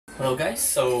Hello guys,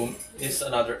 so this is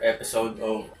another episode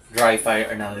of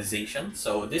Dryfire Analyzation.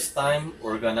 So this time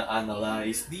we're gonna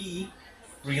analyze the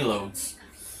reloads.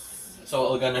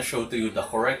 So I'm gonna show to you the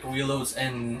correct reloads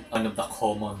and one of the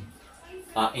common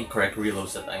incorrect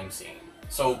reloads that I'm seeing.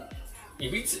 So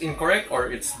if it's incorrect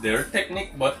or it's their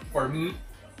technique, but for me,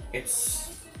 it's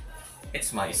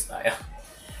my style.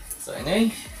 So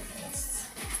anyway, let's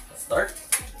start.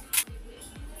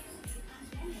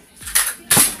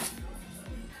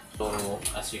 So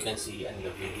as you can see in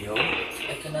the video,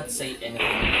 I cannot say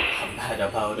anything bad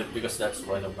about it because that's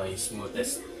one of my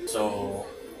smoothest. So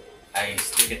I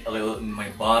stick it a little in my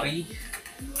body,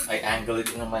 I angle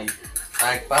it in my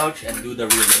bag pouch and do the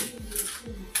reload,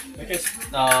 which is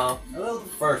a little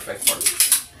perfect for me.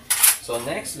 So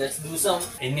next, let's do some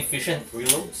inefficient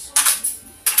reloads.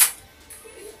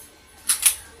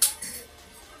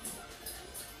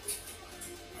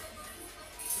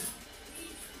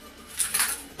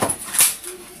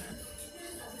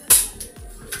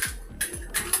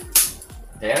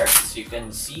 There, as you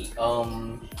can see,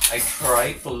 I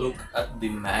try to look at the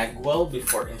mag well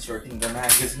before inserting the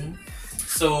magazine.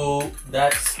 So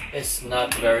that is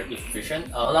not very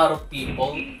efficient. A lot of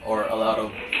people or a lot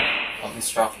of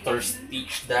instructors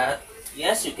teach that.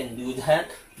 Yes, you can do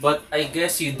that, but I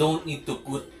guess you don't need to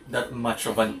put that much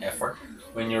of an effort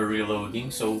when you're reloading.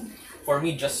 So for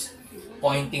me, just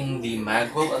pointing the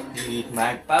mag well at the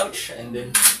mag pouch and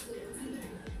then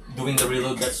doing the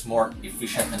reload, that's more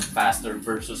efficient and faster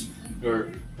versus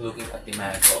you're looking at the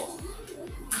mag well.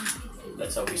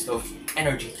 That's a waste of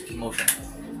energy, emotion.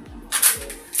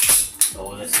 So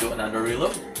let's do another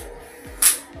reload.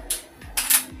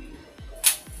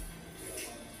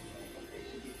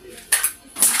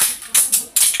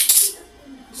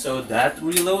 So that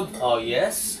reload, oh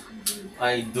yes,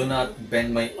 I do not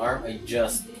bend my arm, I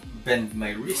just bend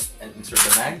my wrist and insert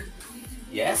the mag.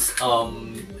 Yes,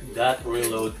 that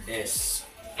reload is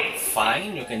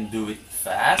fine. You can do it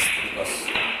fast because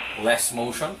less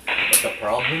motion. But the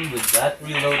problem with that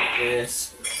reload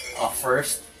is,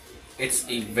 first, it's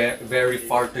a very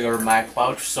far to your mag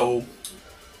pouch, so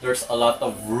there's a lot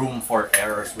of room for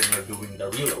errors when you're doing the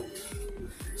reload.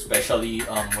 Especially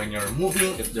when you're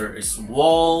moving, if there is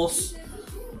walls.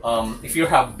 If you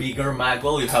have bigger mag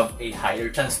well, you have a higher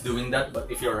chance doing that. But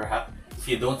if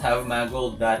you don't have mag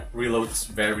well, that reload is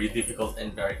very difficult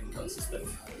and very inconsistent.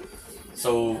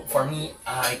 So for me,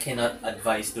 I cannot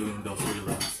advise doing those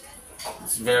reloads.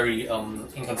 It's very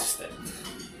inconsistent.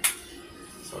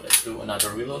 So let's do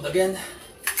another reload again.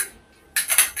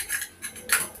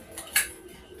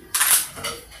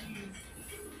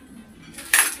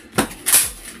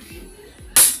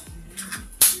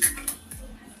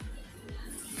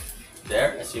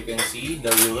 There, as you can see,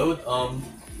 the reload,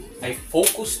 I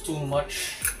focus too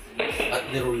much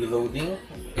at the reloading.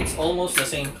 It's almost the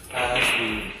same as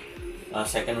the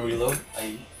second reload.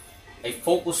 I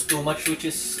focus too much, which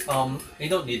is I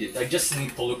don't need it. I just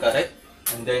need to look at it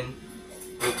and then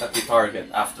look at the target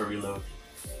after reload.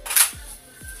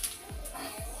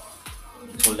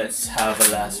 So let's have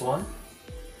a last one.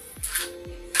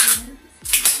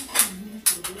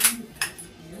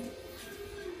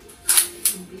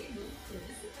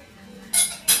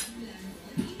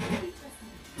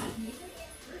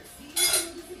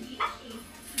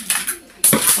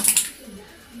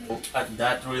 At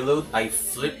that reload, I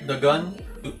flip the gun.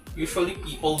 Usually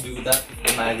people do that if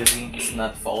the magazine is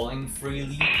not falling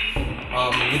freely.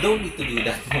 You don't need to do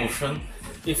that motion.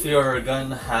 If your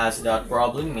gun has that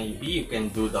problem, maybe you can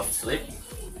do the flip.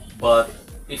 But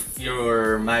if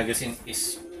your magazine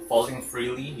is falling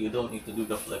freely, you don't need to do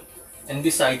the flip. And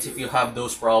besides, if you have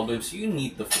those problems, you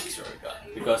need to fix your gun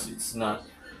because it's not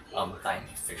time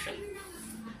efficient.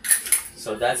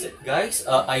 So that's it, guys.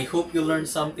 I hope you learned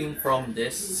something from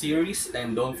this series,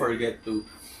 and don't forget to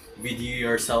video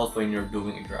yourself when you're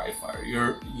doing a dry fire.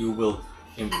 You will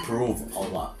improve a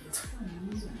lot.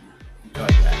 Enjoy,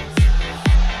 guys.